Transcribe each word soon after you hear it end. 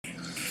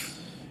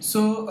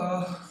So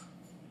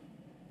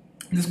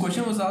this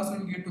question was asked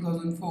in GATE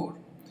 2004,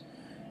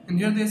 and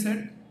here they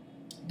said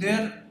they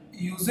are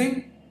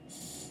using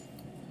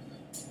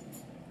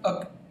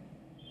a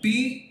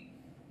P,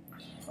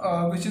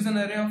 which is an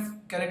array of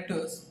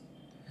characters,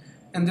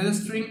 and there is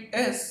a string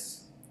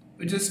S,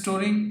 which is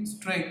storing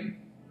string,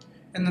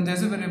 and then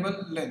there's a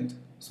variable length.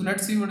 So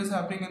let's see what is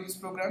happening in this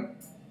program.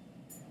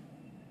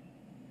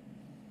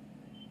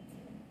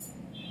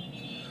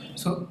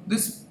 So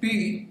this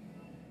P,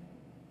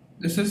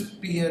 this is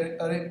P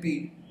array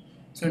P.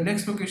 So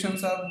index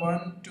locations are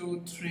 1,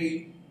 2,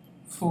 3,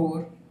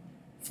 4,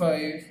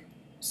 5,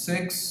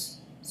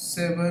 6,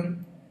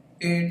 7,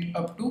 8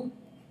 up to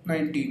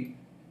 19.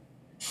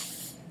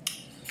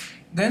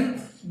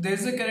 Then there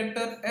is a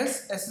character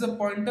S. S is a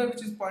pointer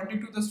which is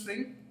pointing to the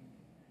string.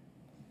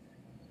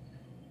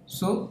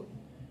 So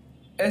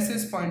S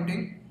is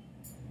pointing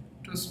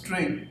to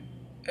string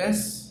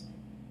S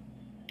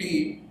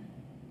T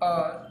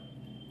R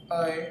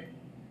I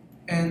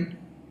N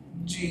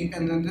G,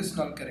 and then this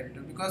null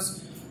character,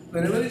 because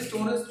whenever you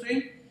store a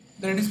string,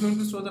 then it is going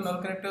to store the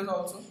null characters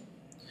also.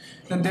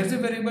 Then there is a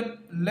variable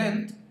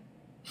length,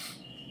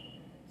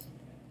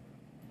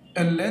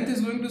 and length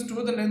is going to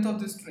store the length of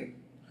this string.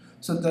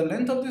 So the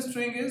length of this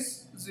string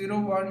is 0,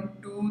 1,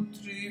 2,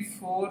 3,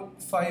 4,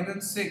 5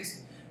 and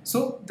 6.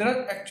 So there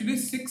are actually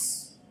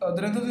 6,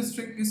 the length of this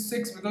string is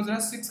 6 because there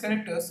are 6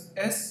 characters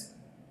S,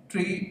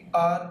 T,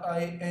 R,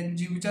 I, N,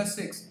 G, which are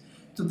 6.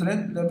 So the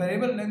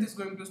variable length is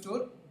going to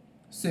store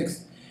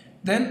 6.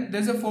 Then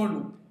there is a for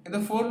loop. In the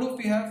for loop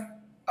we have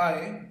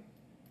I.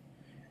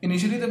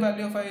 Initially the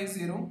value of I is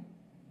 0.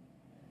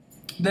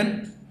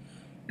 Then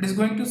it is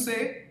going to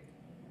say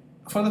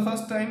for the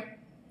first time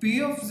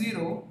P of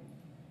 0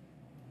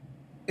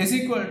 is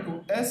equal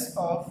to S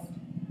of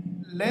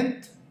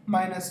length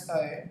minus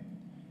I.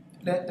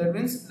 That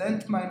means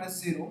length minus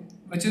 0,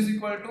 which is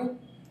equal to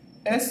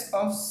S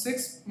of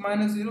 6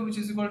 minus 0, which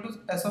is equal to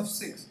S of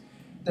 6.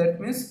 That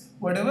means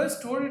whatever is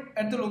stored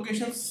at the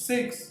location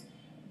 6,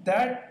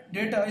 that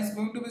data is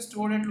going to be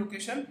stored at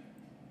location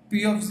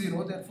P of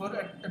 0. Therefore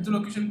at the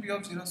location P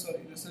of 0,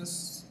 sorry, this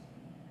is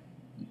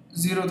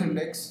 0th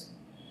index.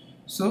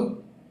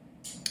 So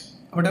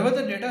whatever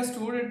the data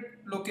stored at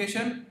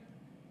location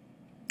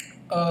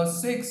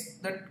 6,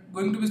 that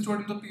going to be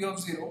stored in the P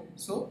of 0,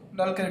 so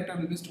null character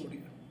will be stored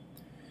here.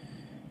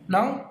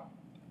 Now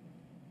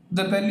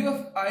the value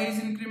of I is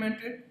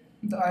incremented.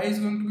 The I is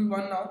going to be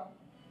 1 now.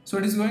 So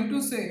it is going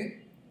to say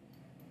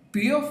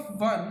P of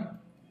 1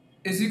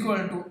 is equal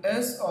to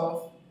S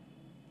of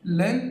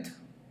length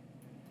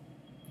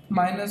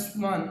minus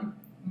 1,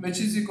 which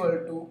is equal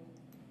to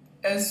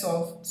S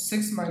of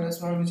 6 minus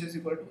 1, which is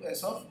equal to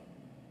S of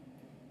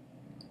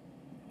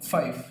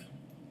 5.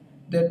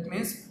 That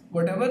means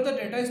whatever the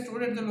data is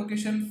stored at the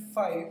location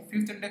 5,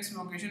 5th index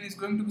location, is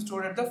going to be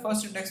stored at the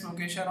first index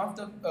location of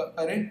the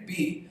array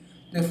P.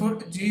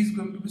 Therefore G is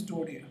going to be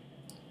stored here,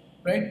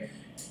 right?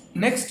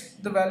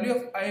 Next the value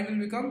of I will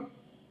become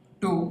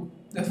 2.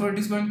 Therefore it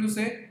is going to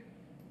say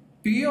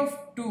P of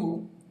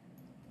 2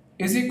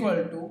 is equal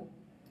to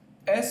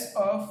S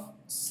of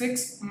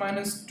 6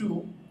 minus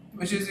 2,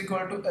 which is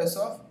equal to S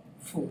of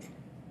 4.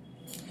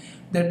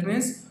 That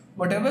means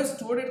whatever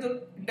stored at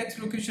the index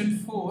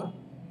location 4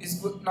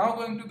 is now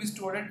going to be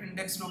stored at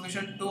index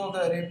location 2 of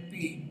the array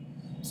P.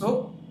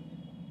 So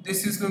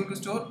this is going to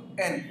store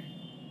N.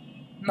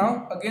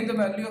 Now again the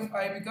value of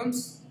I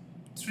becomes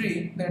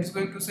 3. That is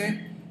going to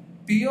say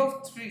P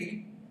of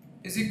 3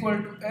 is equal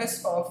to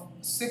S of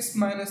 6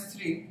 minus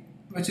 3,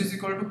 which is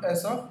equal to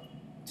S of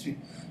 3.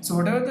 So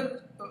whatever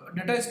the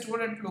data is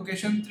stored at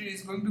location 3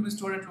 is going to be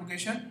stored at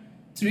location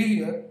 3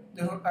 here.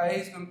 Therefore I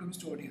is going to be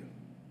stored here,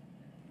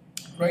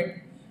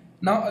 right?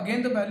 Now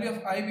again the value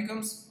of I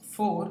becomes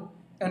 4,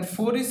 and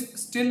 4 is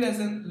still less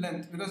than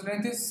length because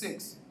length is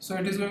 6. So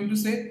it is going to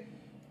say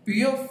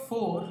P of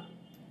 4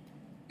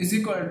 is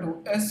equal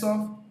to S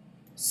of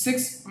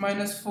 6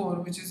 minus 4,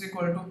 which is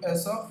equal to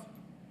S of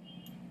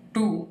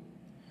 2.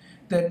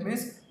 That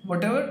means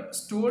whatever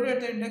stored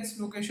at the index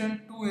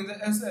location 2 in the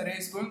S array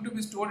is going to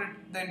be stored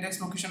at the index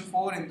location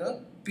 4 in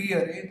the P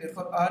array.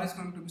 Therefore R is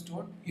going to be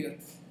stored here.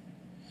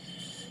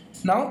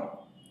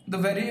 Now the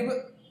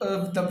variable,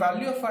 the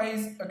value of I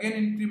is again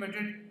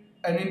incremented,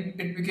 and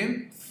it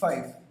became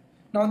 5.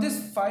 Now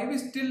this 5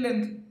 is still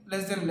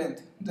less than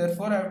length.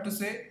 Therefore I have to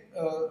say,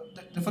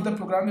 therefore the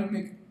program will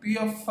make P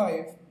of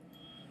 5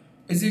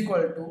 is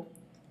equal to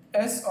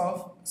S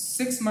of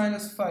 6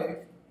 minus 5,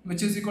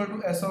 which is equal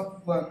to S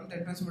of 1.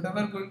 That means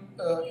whatever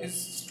is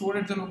stored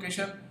at the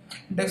location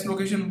index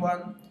location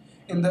 1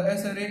 in the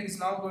S array is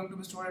now going to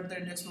be stored at the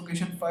index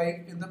location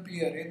 5 in the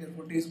P array.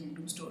 Therefore T is going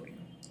to be stored here.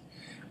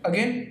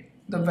 Again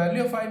the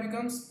value of I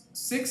becomes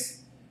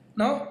 6.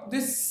 Now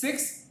this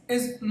 6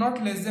 is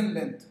not less than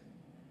length,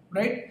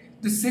 right?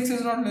 This 6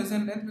 is not less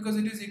than length because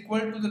it is equal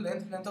to the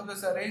length of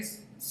this array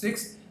is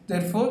 6.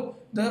 Therefore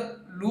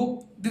the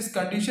loop, this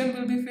condition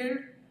will be failed,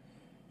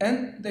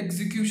 and the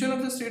execution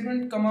of the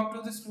statement come out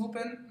of this loop,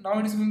 and now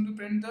it is going to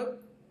print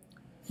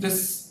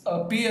this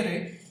P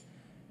array.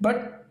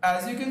 But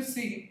as you can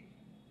see,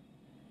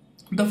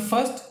 the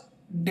first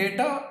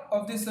data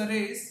of this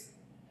array is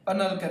a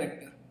null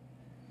character.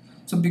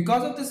 So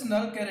because of this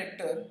null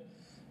character,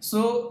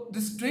 so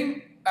the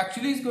string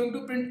actually is going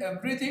to print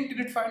everything till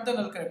it finds the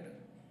null character.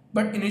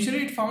 But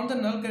initially it found the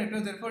null character,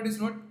 therefore it is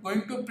not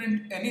going to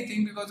print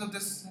anything because of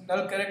this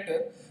null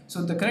character.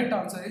 So the correct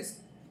answer is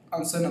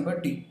answer number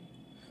D.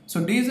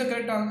 So D is the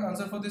correct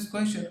answer for this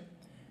question.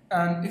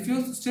 And if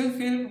you still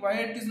feel why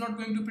it is not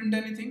going to print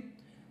anything,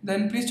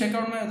 then please check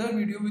out my other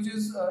video, which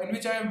is in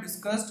which I have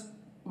discussed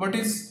what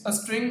is a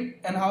string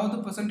and how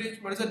the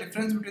percentage, what is the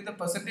difference between the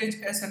percentage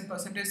S and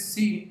percentage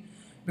C,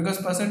 because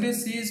percentage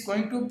C is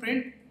going to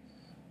print,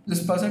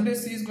 this percentage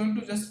C is going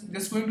to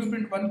just going to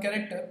print one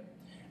character,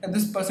 and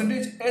this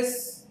percentage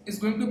S is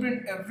going to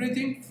print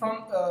everything from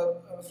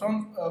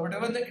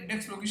whatever the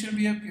index location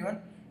we have given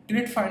till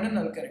it find a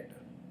null character,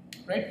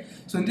 right?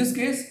 So in this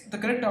case, the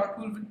correct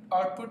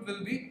output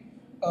will be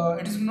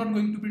it is not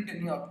going to print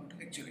any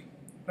output actually,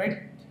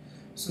 right?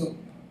 So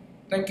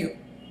thank you.